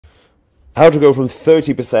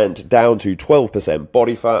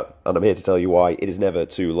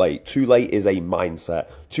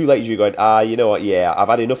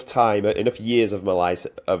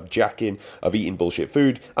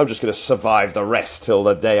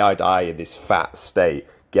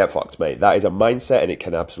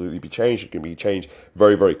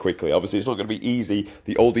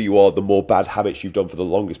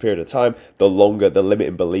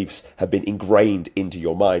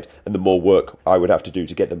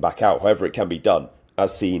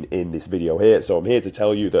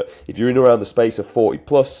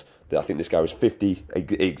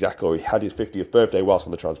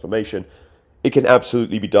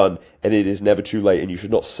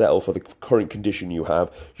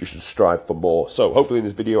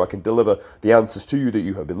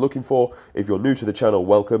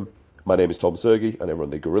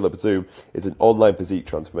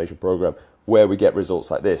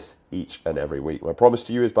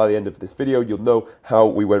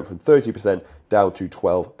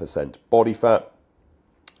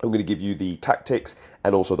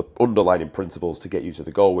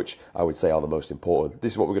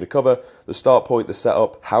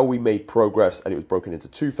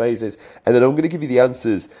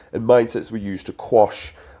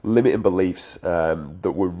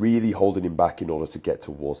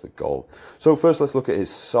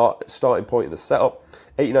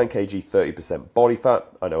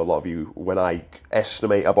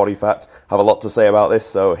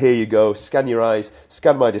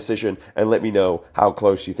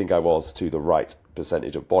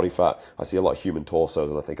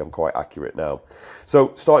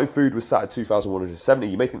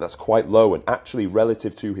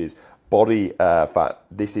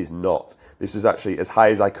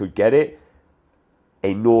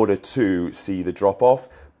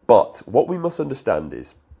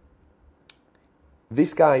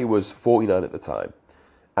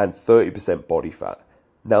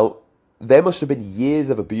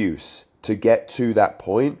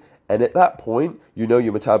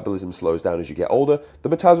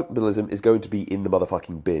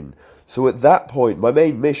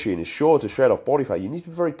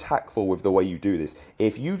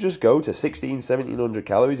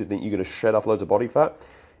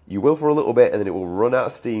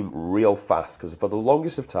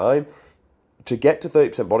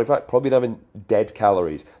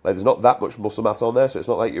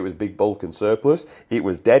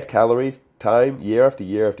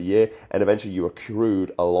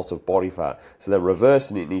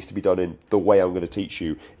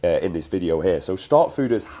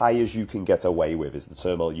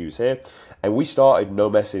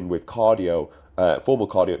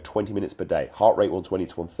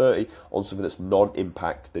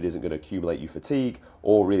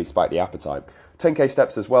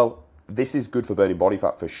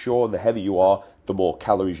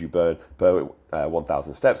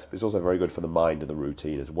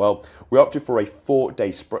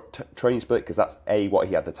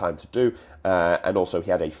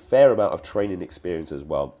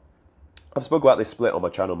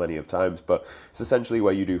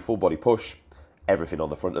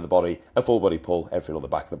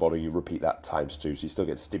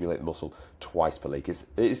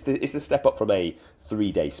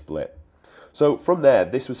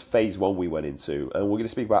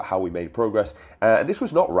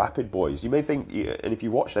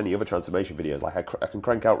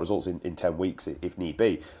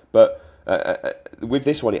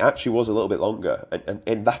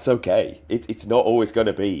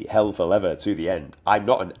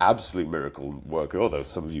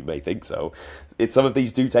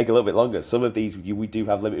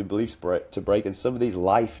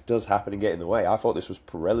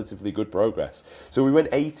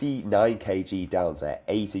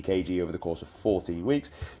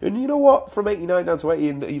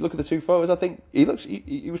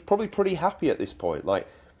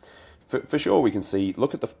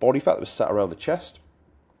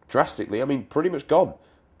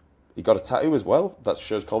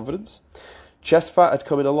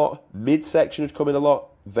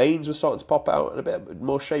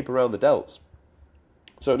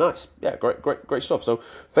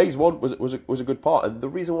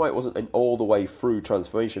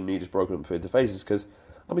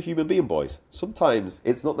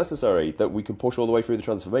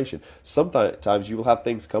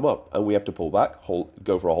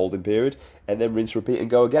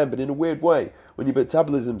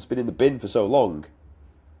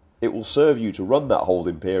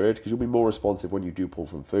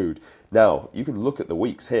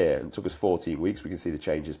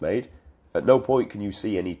At no point can you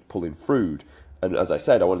see any pulling food. And as I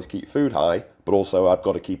said, I wanted to keep food high, but also I've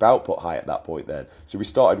got to keep output high at that point then. So we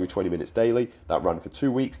started with 20 minutes daily. That ran for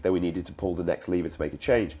 2 weeks. Then we needed to pull the next lever to make a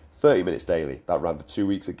change. 30 minutes daily. That ran for 2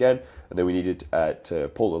 weeks again. And then we needed to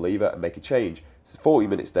pull the lever and make a change. So 40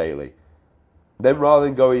 minutes daily. Then rather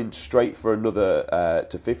than going straight for another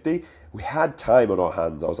to 50, we had time on our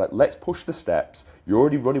hands. I was like, let's push the steps. You're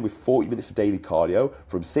already running with 40 minutes of daily cardio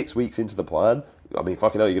from 6 weeks into the plan. I mean,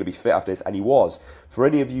 fucking hell, you're going to be fit after this. And he was. For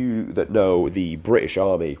any of you that know the British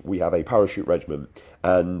Army, we have a parachute regiment.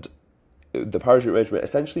 And the parachute regiment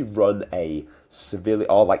essentially run a civilian,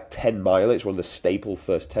 or like 10 mile. It's one of the staple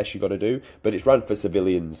first tests you got to do. But it's run for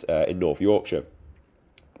civilians in North Yorkshire.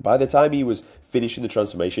 By the time he was finishing the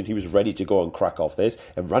transformation, he was ready to go and crack off this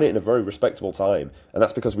and ran it in a very respectable time. And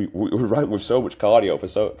that's because we ran with so much cardio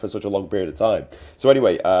for such a long period of time. So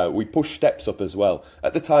anyway, we pushed steps up as well.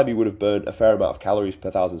 At the time, he would have burned a fair amount of calories per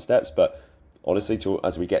 1,000 steps, but honestly,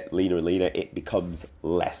 as we get leaner and leaner, it becomes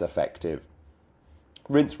less effective.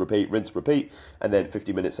 Rinse, repeat, and then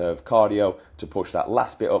 50 minutes of cardio to push that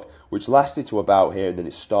last bit up, which lasted to about here, and then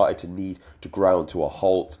it started to need to ground to a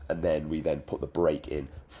halt, and then we then put the brake in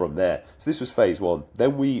from there. So this was phase one.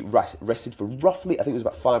 Then we rested for roughly, I think it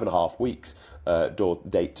was about 5.5 weeks,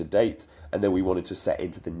 date to date, and then we wanted to set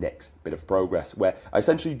into the next bit of progress, where I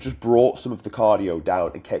essentially just brought some of the cardio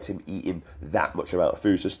down and kept him eating that much amount of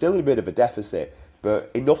food. So still in a bit of a deficit,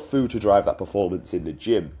 but enough food to drive that performance in the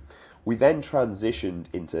gym. We then transitioned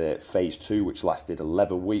into phase two, which lasted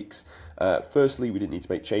 11 weeks. Firstly, we didn't need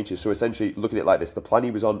to make changes. So essentially, look at it like this. The plan he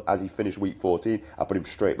was on as he finished week 14, I put him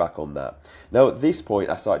straight back on that. Now, at this point,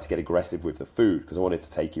 I started to get aggressive with the food because I wanted to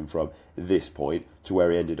take him from this point to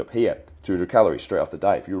where he ended up here. 200 calories straight off the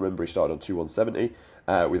diet. If you remember, he started on 2170.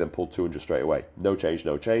 We then pulled 200 straight away. No change,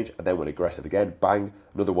 no change. And then went aggressive again. Bang,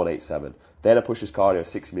 another 187. Then I pushed his cardio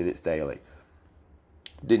 60 minutes daily.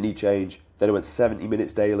 Didn't need change. Then I went 70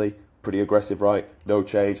 minutes daily. Pretty aggressive, right? No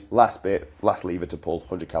change. Last bit, last lever to pull,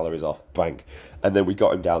 100 calories off, bang. And then we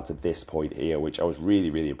got him down to this point here, which I was really,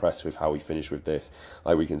 really impressed with how he finished with this.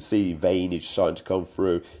 Like we can see veinage starting to come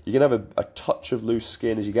through. You can have a touch of loose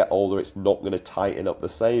skin as you get older. It's not going to tighten up the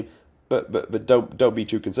same, but don't be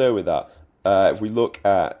too concerned with that. If we look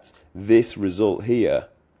at this result here,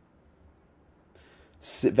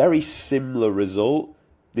 very similar result.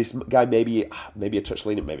 This guy maybe a touch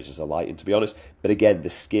leaner, maybe it's just a lighting, to be honest. But again, the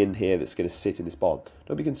skin here that's going to sit in this bond.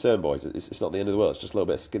 Don't be concerned, boys. It's not the end of the world. It's just a little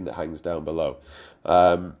bit of skin that hangs down below.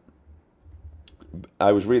 I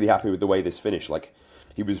was really happy with the way this finished. Like,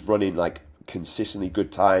 he was running like consistently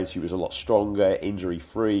good times. He was a lot stronger,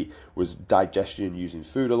 injury-free, was digestion using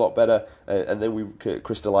food a lot better. And then we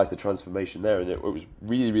crystallized the transformation there. And it was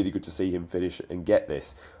really, really good to see him finish and get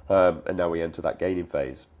this. And now we enter that gaining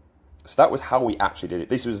phase. So that was how we actually did it.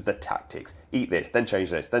 This was the tactics. Eat this, then change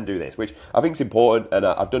this, then do this, which I think is important. And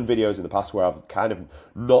I've done videos in the past where I've kind of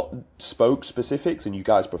not spoke specifics, and you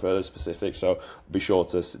guys prefer those specifics, so be sure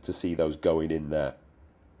to see those going in there.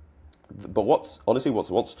 But what's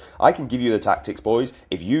I can give you the tactics, boys.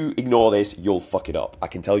 If you ignore this, you'll fuck it up. I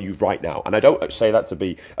can tell you right now. And I don't say that to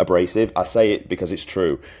be abrasive. I say it because it's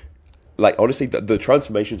true. Like, honestly, the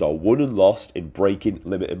transformations are won and lost in breaking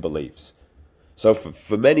limiting beliefs. So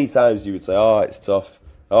for many times you would say, oh, it's tough.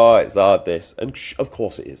 Oh, it's hard, this. And of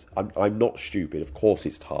course it is. I'm not stupid. Of course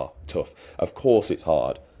it's tough. Of course it's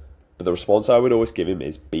hard. But the response I would always give him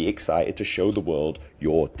is, be excited to show the world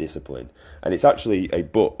your discipline. And it's actually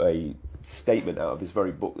a statement out of this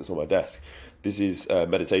very book that's on my desk. This is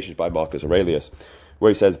Meditations by Marcus Aurelius, where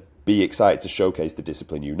he says, be excited to showcase the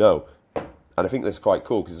discipline you know. And I think that's quite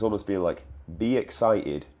cool, because it's almost being like, be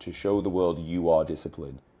excited to show the world you are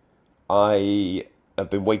disciplined. I have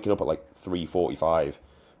been waking up at like 3:45,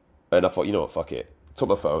 and I thought, you know what, fuck it. Took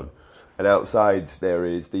my phone, and outside there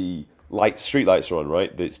is the street lights are on,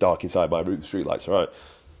 right? It's dark inside my room, the street lights are on.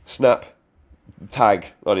 Snap, tag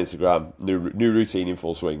on Instagram, new routine in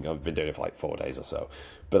full swing. I've been doing it for like 4 days or so.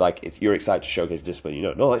 But like, you're excited to showcase discipline. You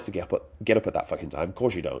know, no one likes to get up at that fucking time. Of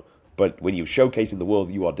course you don't. But when you showcase in the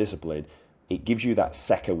world you are disciplined, it gives you that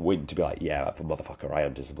second win to be like, yeah, for motherfucker, I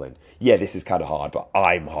am disciplined. Yeah, this is kind of hard, but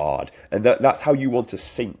I'm hard. And that's how you want to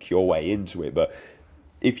sink your way into it. But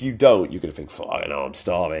if you don't, you're going to think, fucking hell, I'm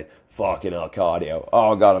starving. Fucking hell, cardio.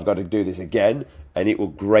 Oh, God, I've got to do this again. And it will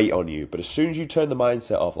grate on you. But as soon as you turn the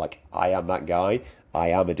mindset of, like, I am that guy, I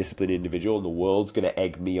am a disciplined individual, and the world's going to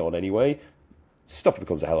egg me on anyway, stuff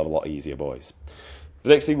becomes a hell of a lot easier, boys. The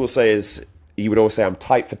next thing we'll say is, he would always say, I'm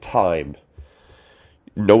tight for time.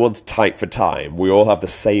 No one's tight for time. We all have the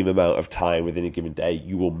same amount of time within a given day.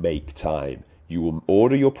 You will make time. You will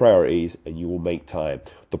order your priorities and you will make time.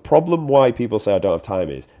 The problem why people say I don't have time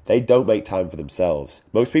is they don't make time for themselves.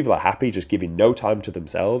 Most people are happy just giving no time to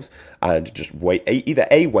themselves and just either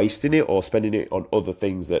wasting it or spending it on other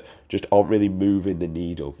things that just aren't really moving the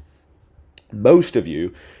needle. Most of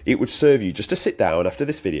you, it would serve you just to sit down after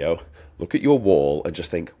this video, look at your wall and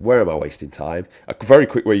just think, where am I wasting time? A very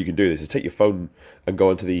quick way you can do this is take your phone and go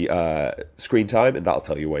onto the screen time, and that'll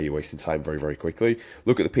tell you where you're wasting time very, very quickly.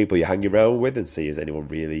 Look at the people you're hanging around with and see, is anyone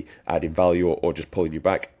really adding value or just pulling you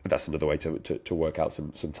back? That's another way to work out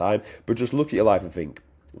some time. But just look at your life and think,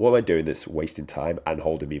 what am I doing that's wasting time and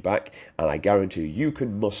holding me back? And I guarantee you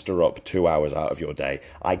can muster up 2 hours out of your day.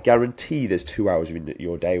 I guarantee there's 2 hours in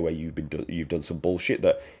your day where you've done some bullshit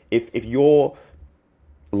that if your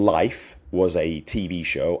life was a TV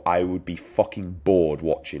show, I would be fucking bored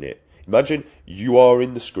watching it. Imagine you are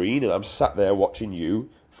in the screen and I'm sat there watching you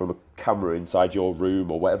from a camera inside your room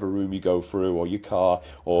or whatever room you go through or your car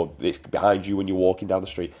or it's behind you when you're walking down the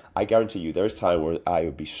street. I guarantee you there is time where I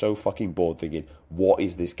would be so fucking bored thinking, what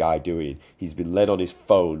is this guy doing? He's been led on his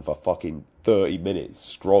phone for fucking 30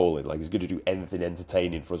 minutes scrolling like he's going to do anything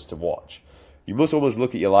entertaining for us to watch. You must almost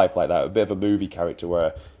look at your life like that, a bit of a movie character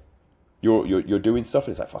where you're doing stuff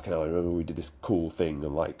and it's like, fucking hell, I remember we did this cool thing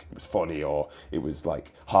and like it was funny or it was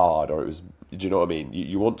like hard or it was, do you know what I mean?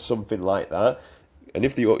 You want something like that. And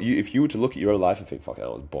if you were to look at your own life and think, fucking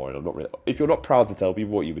hell, that was boring, I'm not really, if you're not proud to tell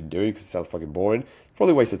people what you've been doing because it sounds fucking boring, it's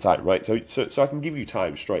probably a waste of time, right? So I can give you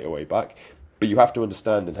time straight away back, but you have to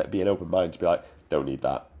understand and be an open mind to be like, don't need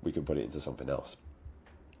that, we can put it into something else,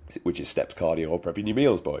 which is steps, cardio, or prepping your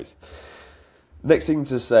meals, boys. Next thing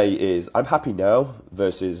to say is, I'm happy now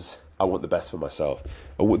versus I want the best for myself.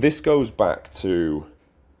 And this goes back to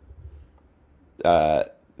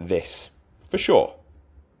this, for sure.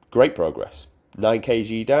 Great progress. 9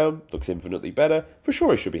 kg down, looks infinitely better. For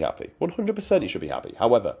sure, you should be happy. 100% you should be happy.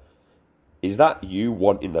 However, is that you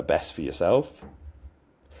wanting the best for yourself?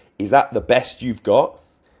 Is that the best you've got?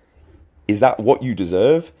 Is that what you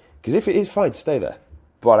deserve? Because if it is, fine, stay there.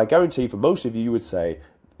 But I guarantee for most of you, you would say,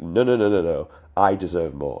 no, I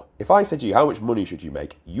deserve more. If I said to you, how much money should you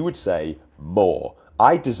make? You would say, more.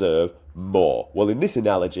 I deserve more. Well, in this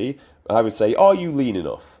analogy, I would say, are you lean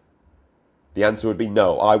enough? The answer would be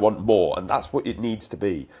no, I want more, and that's what it needs to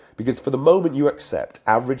be. Because for the moment you accept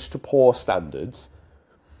average to poor standards,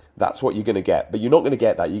 that's what you're going to get. But you're not going to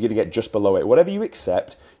get that, you're going to get just below it. Whatever you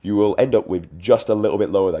accept, you will end up with just a little bit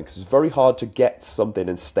lower than, because it's very hard to get something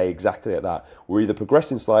and stay exactly at that. We're either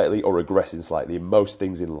progressing slightly or regressing slightly in most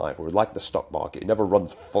things in life. We're like the stock market, it never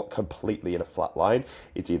runs completely in a flat line.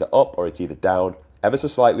 It's either up or it's either down, ever so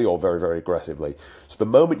slightly or very, very aggressively. So the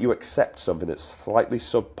moment you accept something that's slightly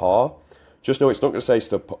subpar, just know it's not going to say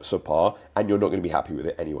subpar, and you're not going to be happy with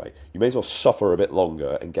it anyway. You may as well suffer a bit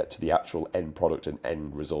longer and get to the actual end product and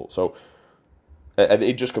end result. So, and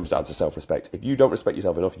it just comes down to self-respect. If you don't respect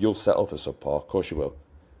yourself enough, you'll settle for subpar. Of course you will.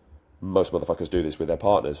 Most motherfuckers do this with their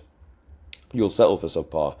partners. You'll settle for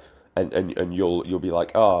subpar, and you'll be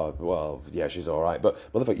like, oh, well, yeah, she's all right. But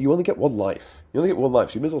motherfucker, you only get one life. You only get one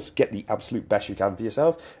life, so you may as well get the absolute best you can for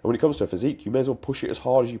yourself. And when it comes to a physique, you may as well push it as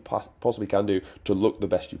hard as you possibly can do to look the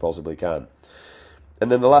best you possibly can. And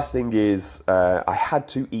then the last thing is, I had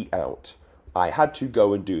to eat out. I had to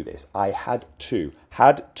go and do this. I had to.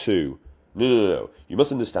 No. You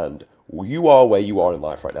must understand, you are where you are in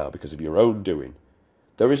life right now because of your own doing.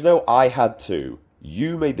 There is no I had to.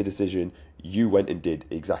 You made the decision. You went and did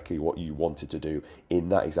exactly what you wanted to do in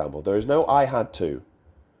that example. There is no I had to.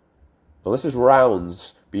 Unless there's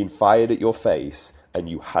rounds being fired at your face and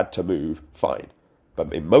you had to move, fine.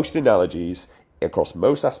 But in most analogies, across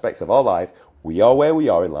most aspects of our life, we are where we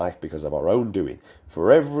are in life because of our own doing.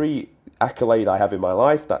 For every accolade I have in my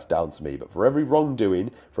life, that's down to me. But for every wrongdoing,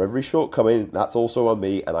 for every shortcoming, that's also on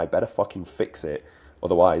me, and I better fucking fix it.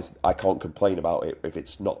 Otherwise, I can't complain about it if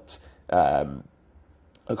it's not...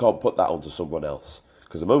 I can't put that onto someone else.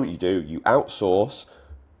 Because the moment you do, you outsource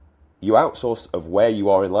of where you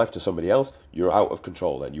are in life to somebody else, you're out of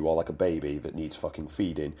control then. You are like a baby that needs fucking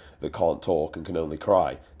feeding, that can't talk and can only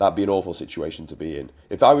cry. That'd be an awful situation to be in.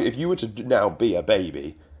 If you were to now be a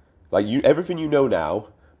baby, like everything you know now,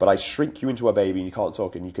 but I shrink you into a baby and you can't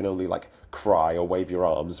talk and you can only like cry or wave your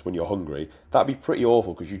arms when you're hungry, that'd be pretty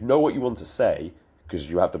awful because you know what you want to say, because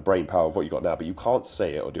you have the brain power of what you got now, but you can't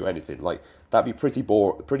say it or do anything. Like, that'd be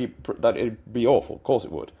that'd be awful. Of course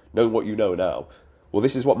it would, knowing what you know now. Well,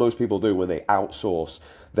 this is what most people do when they outsource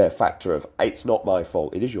their factor of, it's not my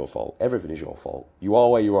fault, it is your fault. Everything is your fault. You are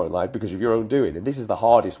where you are in life because of your own doing. And this is the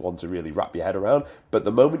hardest one to really wrap your head around. But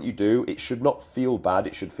the moment you do, it should not feel bad,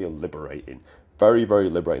 it should feel liberating. Very, very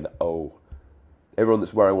liberating. Oh, Everyone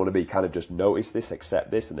that's where I want to be kind of just noticed this,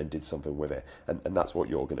 accept this, and then did something with it. And that's what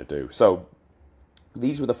you're going to do. So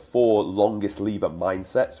these were the 4 longest lever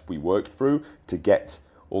mindsets we worked through to get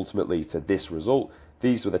ultimately to this result.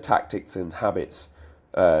 These were the tactics and habits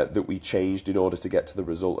that we changed in order to get to the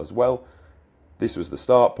result as well. This was the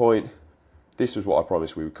start point. This was what I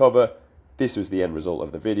promised we would cover. This was the end result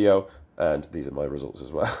of the video. And these are my results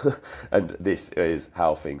as well. And this is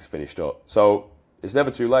how things finished up. So it's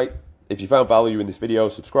never too late. If you found value in this video,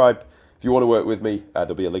 subscribe. If you want to work with me,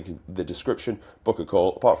 there'll be a link in the description. Book a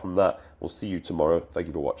call. Apart from that, we'll see you tomorrow. Thank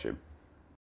you for watching.